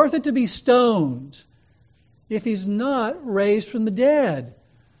 It's not worth it to be stoned if he's not raised from the dead.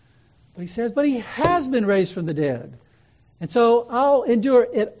 But he says, but he has been raised from the dead. And so I'll endure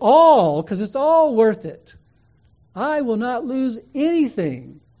it all because it's all worth it. I will not lose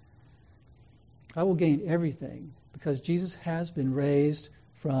anything. I will gain everything because Jesus has been raised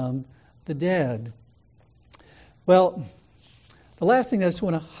from the dead. Well, the last thing that I just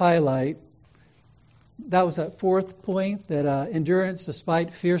want to highlight, that was that fourth point, that endurance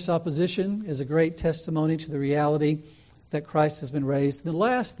despite fierce opposition is a great testimony to the reality that Christ has been raised. And the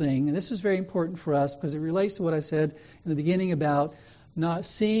last thing, and this is very important for us because it relates to what I said in the beginning about not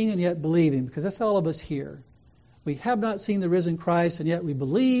seeing and yet believing, because that's all of us here. We have not seen the risen Christ, and yet we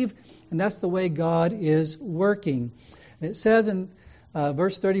believe, and that's the way God is working. And it says in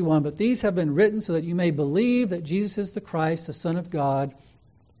verse 31, but these have been written so that you may believe that Jesus is the Christ, the Son of God,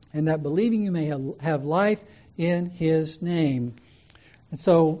 and that believing you may have life in His name. And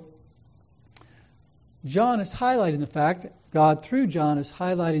so John is highlighting the fact, God through John is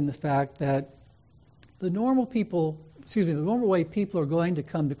highlighting the fact that the normal way people are going to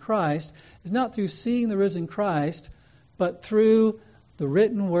come to Christ is not through seeing the risen Christ, but through the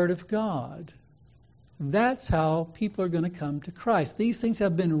written Word of God. That's how people are going to come to Christ. These things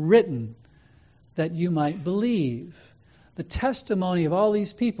have been written that you might believe. The testimony of all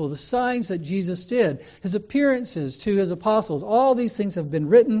these people, the signs that Jesus did, His appearances to His apostles, all these things have been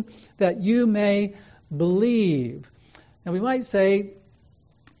written that you may believe. Now we might say,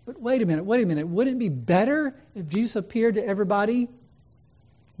 but wait a minute, wouldn't it be better if Jesus appeared to everybody?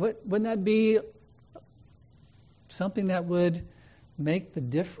 Wouldn't that be something that would make the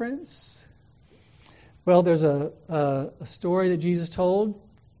difference? Well, there's a story that Jesus told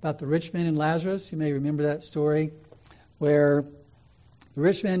about the rich man and Lazarus. You may remember that story, where the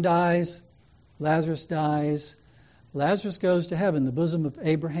rich man dies, Lazarus dies. Lazarus goes to heaven, the bosom of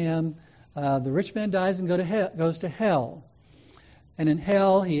Abraham. The rich man dies and goes to hell. And in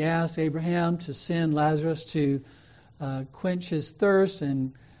hell, he asks Abraham to send Lazarus to quench his thirst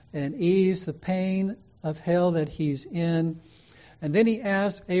and ease the pain of hell that he's in. And then he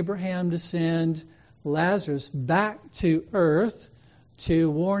asks Abraham to send Lazarus back to earth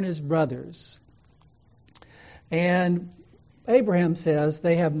to warn his brothers. And Abraham says,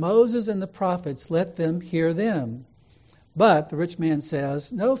 they have Moses and the prophets, let them hear them. But the rich man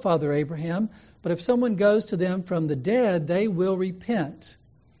says, no, Father Abraham, but if someone goes to them from the dead, they will repent.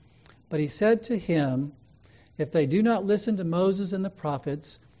 But he said to him, if they do not listen to Moses and the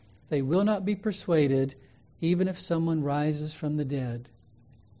prophets, they will not be persuaded, even if someone rises from the dead.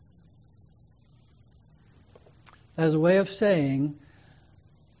 That is a way of saying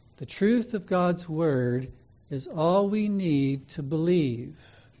the truth of God's Word is all we need to believe.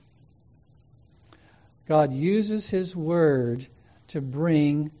 God uses His Word to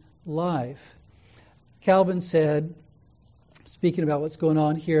bring life. Calvin said, speaking about what's going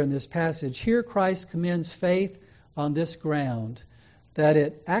on here in this passage, here Christ commends faith on this ground, that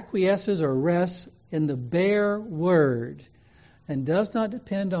it acquiesces or rests in the bare Word and does not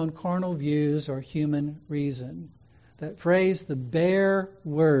depend on carnal views or human reason. That phrase, the bare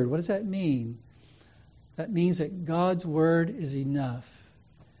Word, what does that mean? That means that God's Word is enough.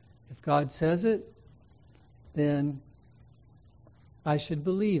 If God says it, then I should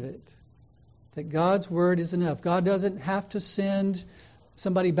believe it. That God's Word is enough. God doesn't have to send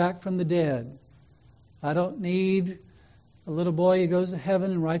somebody back from the dead. I don't need a little boy who goes to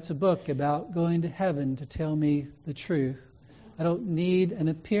heaven and writes a book about going to heaven to tell me the truth. I don't need an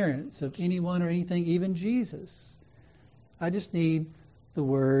appearance of anyone or anything, even Jesus. I just need the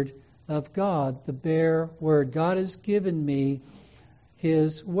Word of God, the bare Word. God has given me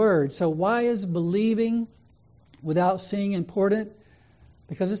His Word. So why is believing without seeing important?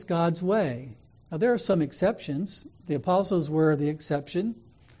 Because it's God's way. Now there are some exceptions. The apostles were the exception.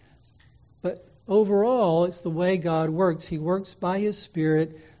 But overall, it's the way God works. He works by His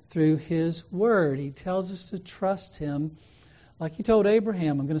Spirit through His Word. He tells us to trust Him. Like He told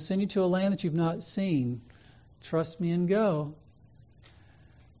Abraham, I'm going to send you to a land that you've not seen. Trust me and go.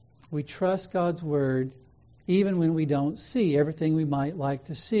 We trust God's Word even when we don't see everything we might like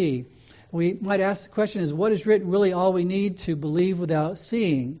to see. We might ask the question, is what is written really all we need to believe without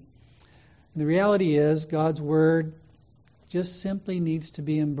seeing? And the reality is God's Word just simply needs to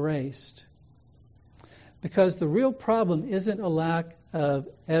be embraced. Because the real problem isn't a lack of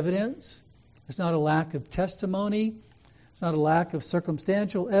evidence. It's not a lack of testimony. It's not a lack of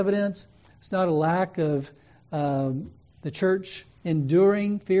circumstantial evidence. It's not a lack of the church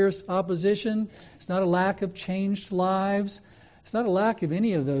enduring fierce opposition. It's not a lack of changed lives. It's not a lack of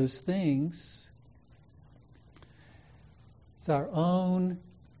any of those things. It's our own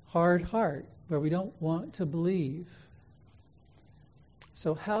hard heart where we don't want to believe.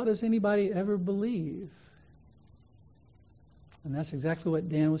 So how does anybody ever believe? And that's exactly what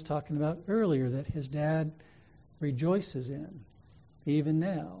Dan was talking about earlier, that his dad rejoices in, even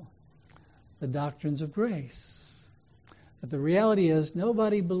now, the doctrines of grace. But the reality is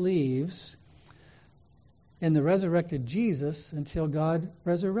nobody believes in the resurrected Jesus until God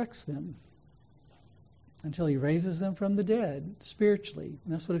resurrects them, until He raises them from the dead spiritually.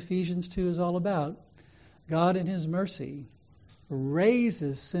 And that's what Ephesians 2 is all about. God in His mercy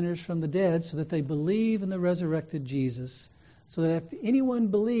raises sinners from the dead so that they believe in the resurrected Jesus. So that if anyone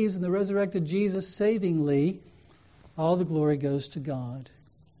believes in the resurrected Jesus savingly, all the glory goes to God.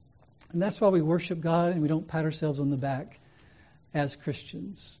 And that's why we worship God and we don't pat ourselves on the back as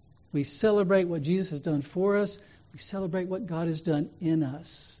Christians. We celebrate what Jesus has done for us. We celebrate what God has done in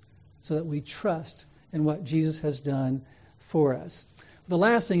us so that we trust in what Jesus has done for us. The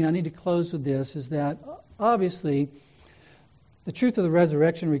last thing, and I need to close with this, is that obviously the truth of the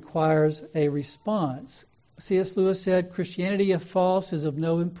resurrection requires a response. C.S. Lewis said, Christianity, if false, is of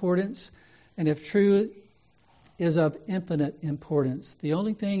no importance, and if true, is of infinite importance. The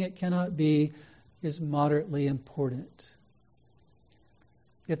only thing it cannot be is moderately important.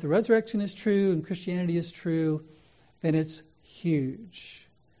 If the resurrection is true and Christianity is true, then it's huge.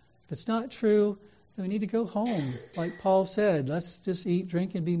 If it's not true, then we need to go home. Like Paul said, let's just eat,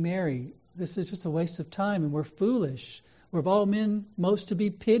 drink, and be merry. This is just a waste of time, and we're foolish. We're of all men most to be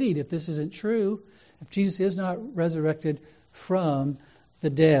pitied if this isn't true, if Jesus is not resurrected from the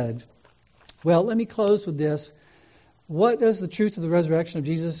dead. Well, let me close with this. What does the truth of the resurrection of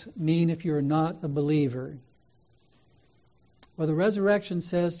Jesus mean if you're not a believer? Well, the resurrection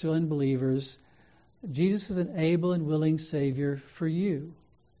says to unbelievers, Jesus is an able and willing Savior for you.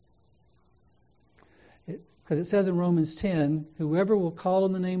 Because it says in Romans 10, whoever will call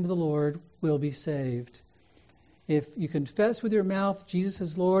on the name of the Lord will be saved. If you confess with your mouth Jesus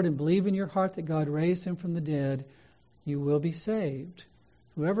is Lord and believe in your heart that God raised Him from the dead, you will be saved.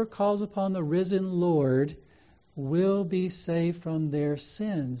 Whoever calls upon the risen Lord will be saved from their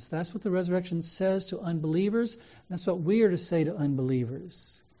sins. That's what the resurrection says to unbelievers. That's what we are to say to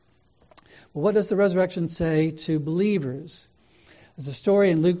unbelievers. Well, what does the resurrection say to believers? There's a story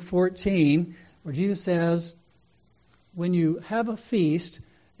in Luke 14 where Jesus says, when you have a feast,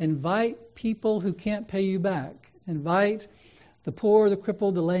 invite people who can't pay you back. Invite the poor, the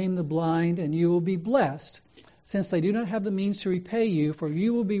crippled, the lame, the blind, and you will be blessed, since they do not have the means to repay you, for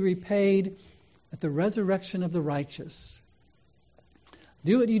you will be repaid at the resurrection of the righteous.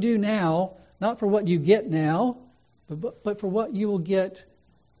 Do what you do now, not for what you get now, but for what you will get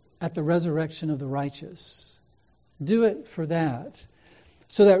at the resurrection of the righteous. Do it for that.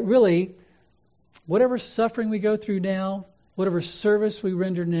 So that really, whatever suffering we go through now, whatever service we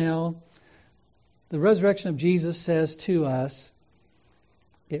render now, the resurrection of Jesus says to us,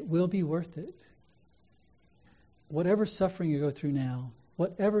 it will be worth it. Whatever suffering you go through now,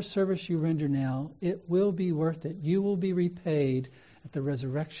 whatever service you render now, it will be worth it. You will be repaid at the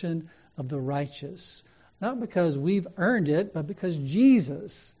resurrection of the righteous. Not because we've earned it, but because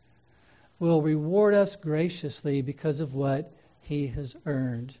Jesus will reward us graciously because of what he has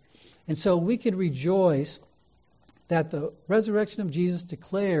earned. And so we can rejoice that the resurrection of Jesus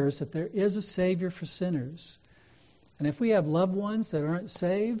declares that there is a Savior for sinners. And if we have loved ones that aren't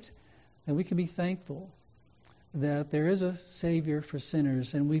saved, then we can be thankful that there is a Savior for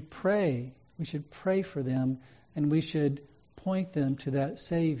sinners. And we should pray for them, and we should point them to that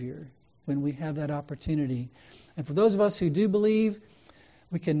Savior when we have that opportunity. And for those of us who do believe,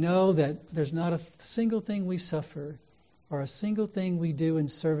 we can know that there's not a single thing we suffer or a single thing we do in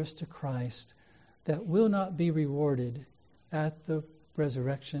service to Christ that will not be rewarded at the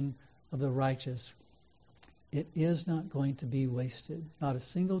resurrection of the righteous. It is not going to be wasted. Not a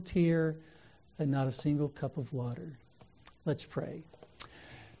single tear and not a single cup of water. Let's pray.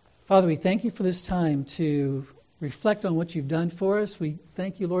 Father, we thank you for this time to reflect on what you've done for us. We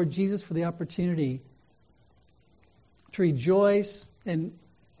thank you, Lord Jesus, for the opportunity to rejoice in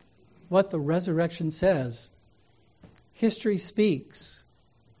what the resurrection says. History speaks.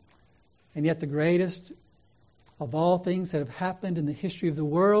 And yet the greatest of all things that have happened in the history of the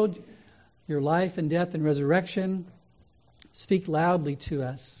world, your life and death and resurrection, speak loudly to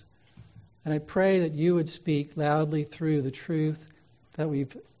us. And I pray that you would speak loudly through the truth that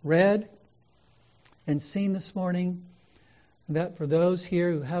we've read and seen this morning, and that for those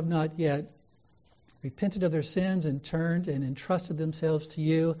here who have not yet repented of their sins and turned and entrusted themselves to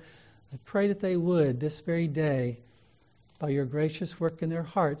you, I pray that they would this very day, by your gracious work in their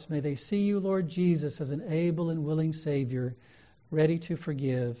hearts, may they see you, Lord Jesus, as an able and willing Savior, ready to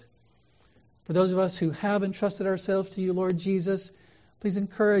forgive. For those of us who have entrusted ourselves to you, Lord Jesus, please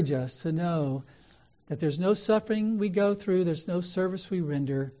encourage us to know that there's no suffering we go through, there's no service we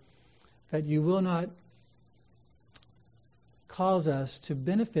render, that you will not cause us to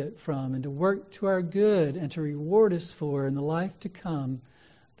benefit from and to work to our good and to reward us for in the life to come,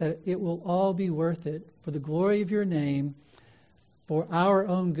 that it will all be worth it for the glory of your name, for our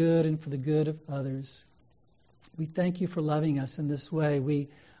own good and for the good of others. We thank you for loving us in this way. We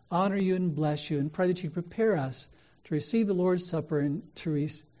honor you and bless you and pray that you prepare us to receive the Lord's Supper and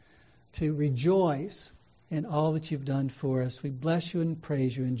to rejoice in all that you've done for us. We bless you and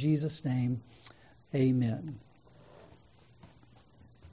praise you in Jesus' name. Amen.